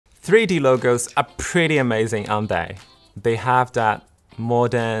3D logos are pretty amazing, aren't they? They have that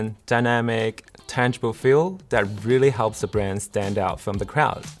modern, dynamic, tangible feel that really helps the brand stand out from the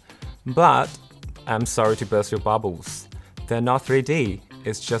crowd. But I'm sorry to burst your bubbles. They're not 3D,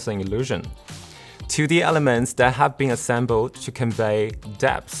 it's just an illusion. 2D elements that have been assembled to convey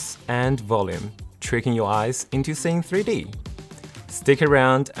depth and volume, tricking your eyes into seeing 3D. Stick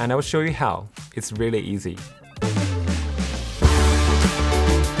around and I'll show you how. It's really easy.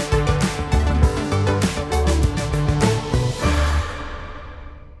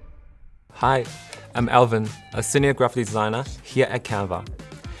 Hi, I'm Alvin, a senior graphic designer here at Canva.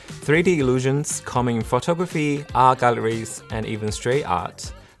 3D illusions common in photography, art galleries, and even street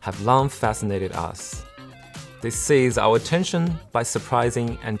art have long fascinated us. They seize our attention by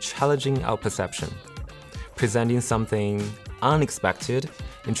surprising and challenging our perception, presenting something unexpected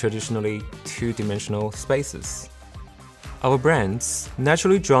in traditionally two-dimensional spaces. Our brands,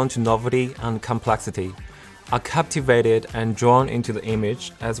 naturally drawn to novelty and complexity, are captivated and drawn into the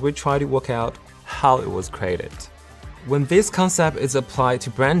image as we try to work out how it was created. When this concept is applied to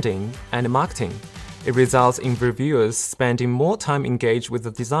branding and marketing, it results in reviewers spending more time engaged with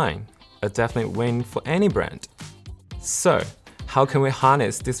the design, a definite win for any brand. So, how can we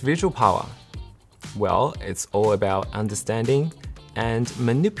harness this visual power? Well, it's all about understanding and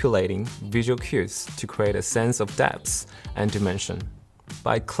manipulating visual cues to create a sense of depth and dimension.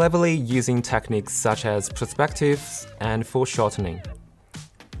 By cleverly using techniques such as perspectives and foreshortening,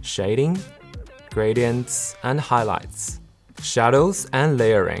 shading, gradients and highlights, shadows and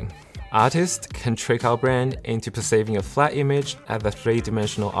layering, artists can trick our brand into perceiving a flat image as a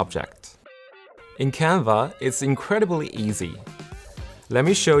three-dimensional object. In Canva, it's incredibly easy. Let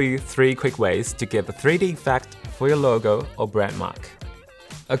me show you 3 quick ways to get the 3D effect for your logo or brand mark.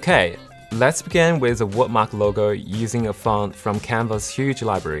 Okay, let's begin with a watermark logo using a font from Canva's huge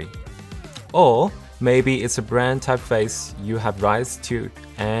library. Or maybe it's a brand typeface you have rights to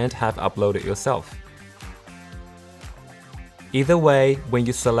and have uploaded yourself. Either way, when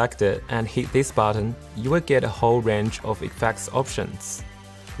you select it and hit this button, you will get a whole range of effects options.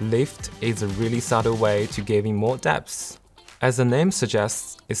 Lift is a really subtle way to giving more depth. As the name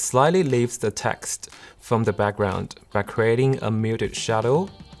suggests, it slightly lifts the text from the background by creating a muted shadow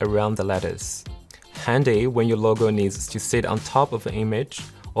around the letters. Handy when your logo needs to sit on top of an image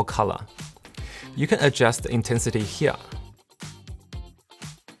or color. You can adjust the intensity here.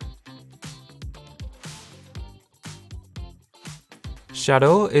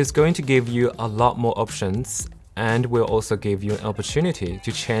 Shadow is going to give you a lot more options and will also give you an opportunity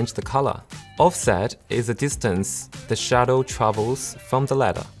to change the color. Offset is the distance the shadow travels from the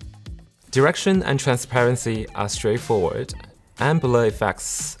letter. Direction and transparency are straightforward, and blur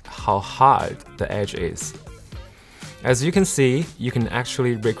affects how hard the edge is. As you can see, you can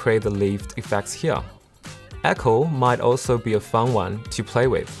actually recreate the lift effects here. Echo might also be a fun one to play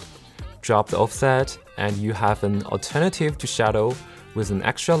with. Drop the offset and you have an alternative to shadow with an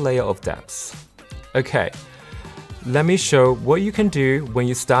extra layer of depth. Okay, let me show what you can do when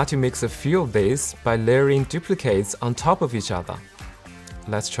you start to mix a few of these by layering duplicates on top of each other.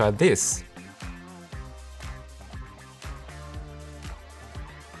 Let's try this.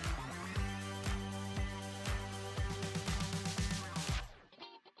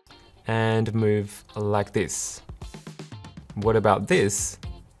 And move like this. What about this?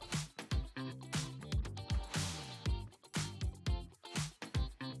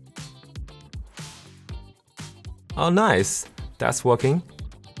 Oh nice, that's working.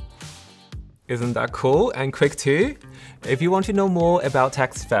 Isn't that cool and quick too? If you want to know more about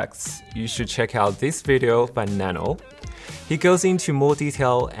text effects, you should check out this video by Nano. He goes into more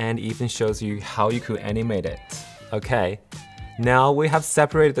detail and even shows you how you could animate it. Okay. Now we have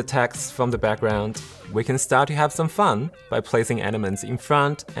separated the text from the background, we can start to have some fun by placing elements in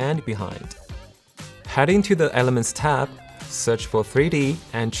front and behind. Heading to the Elements tab, search for 3D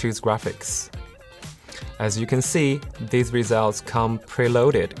and choose Graphics. As you can see, these results come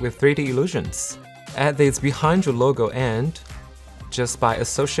preloaded with 3D illusions. Add these behind your logo and, just by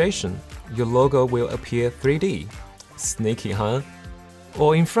association, your logo will appear 3D. Sneaky, huh?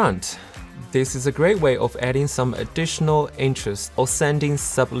 Or in front. This is a great way of adding some additional interest or sending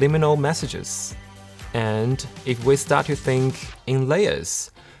subliminal messages. And if we start to think in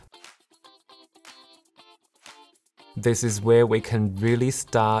layers, this is where we can really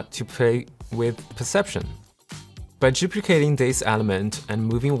start to play with perception. By duplicating this element and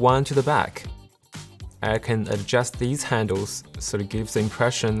moving one to the back, I can adjust these handles so it gives the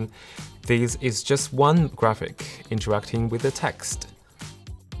impression this is just one graphic interacting with the text.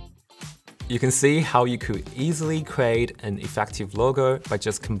 You can see how you could easily create an effective logo by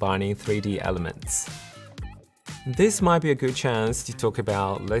just combining 3D elements. This might be a good chance to talk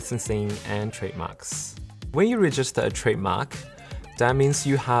about licensing and trademarks. When you register a trademark, that means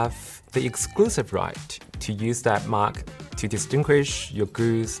you have the exclusive right to use that mark to distinguish your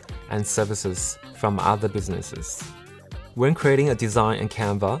goods and services from other businesses. When creating a design in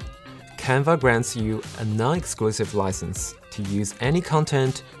Canva, Canva grants you a non-exclusive license to use any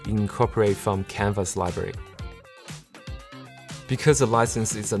content you incorporate from Canva's library. Because the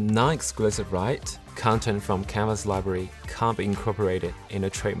license is a non-exclusive right, content from Canva's library can't be incorporated in a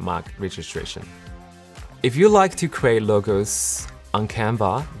trademark registration. If you like to create logos on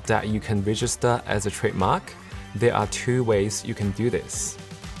Canva that you can register as a trademark, there are two ways you can do this.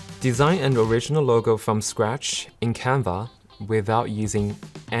 Design an original logo from scratch in Canva without using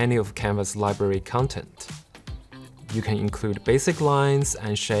any of Canva's library content. You can include basic lines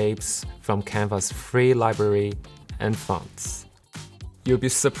and shapes from Canva's free library and fonts. You'll be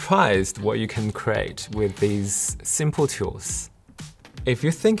surprised what you can create with these simple tools. If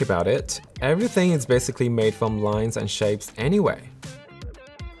you think about it, everything is basically made from lines and shapes anyway.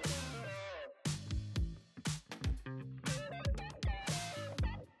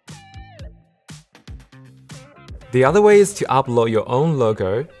 The other way is to upload your own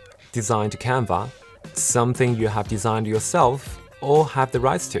logo designed to Canva, something you have designed yourself or have the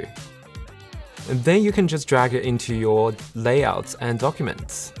rights to. And then you can just drag it into your layouts and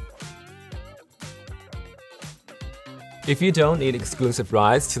documents. If you don't need exclusive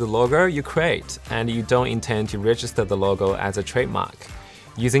rights to the logo you create and you don't intend to register the logo as a trademark,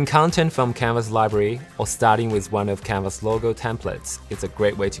 using content from Canva's library or starting with one of Canva's logo templates is a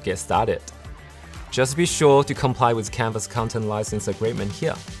great way to get started. Just be sure to comply with Canva's content license agreement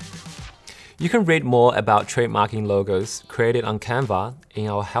here. You can read more about trademarking logos created on Canva in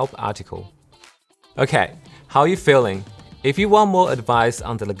our help article. Okay, how are you feeling? If you want more advice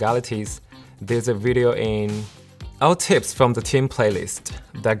on the legalities, there's a video in our tips from the team playlist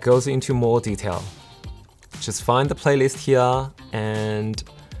that goes into more detail. Just find the playlist here, and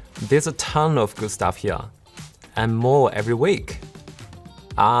there's a ton of good stuff here, and more every week.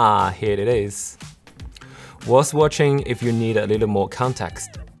 Here it is. Worth watching if you need a little more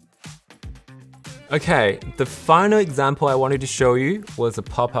context. Okay, the final example I wanted to show you was a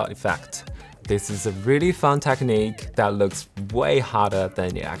pop-out effect. This is a really fun technique that looks way harder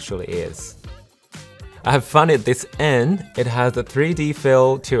than it actually is. I have found at this end, it has a 3D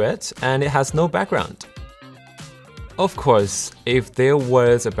feel to it and it has no background. Of course, if there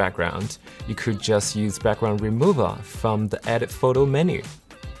was a background, you could just use background remover from the Edit Photo menu.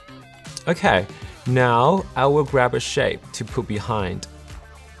 Okay, now I will grab a shape to put behind.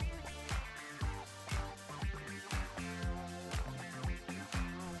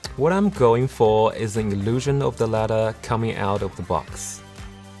 What I'm going for is an illusion of the letter coming out of the box.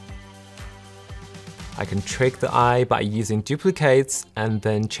 I can trick the eye by using duplicates and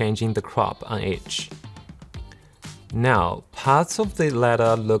then changing the crop on each. Now, parts of the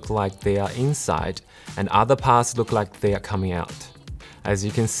letter look like they are inside and other parts look like they are coming out. As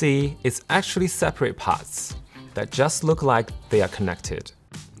you can see, it's actually separate parts that just look like they are connected.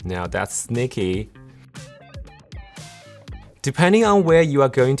 Now that's sneaky. Depending on where you are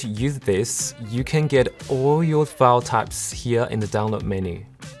going to use this, you can get all your file types here in the download menu.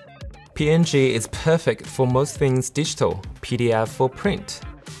 PNG is perfect for most things digital, PDF for print.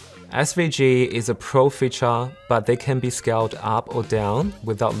 SVG is a pro feature, but they can be scaled up or down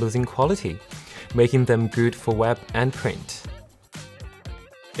without losing quality, making them good for web and print.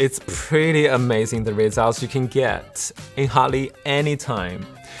 It's pretty amazing the results you can get in hardly any time.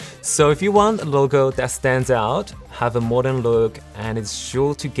 So if you want a logo that stands out, have a modern look, and is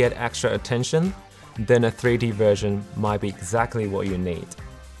sure to get extra attention, then a 3D version might be exactly what you need.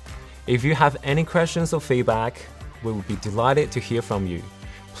 If you have any questions or feedback, we will be delighted to hear from you.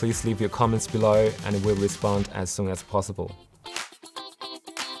 Please leave your comments below and we'll respond as soon as possible.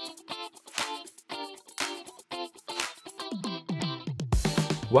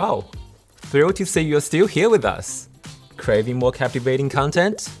 Wow! Thrilled to see you're still here with us! Craving more captivating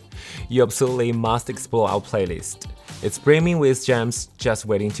content? You absolutely must explore our playlist. It's brimming with gems just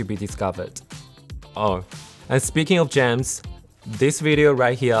waiting to be discovered. Oh, and speaking of gems, this video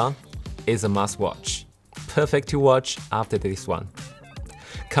right here is a must-watch. Perfect to watch after this one.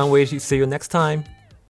 Can't wait to see you next time!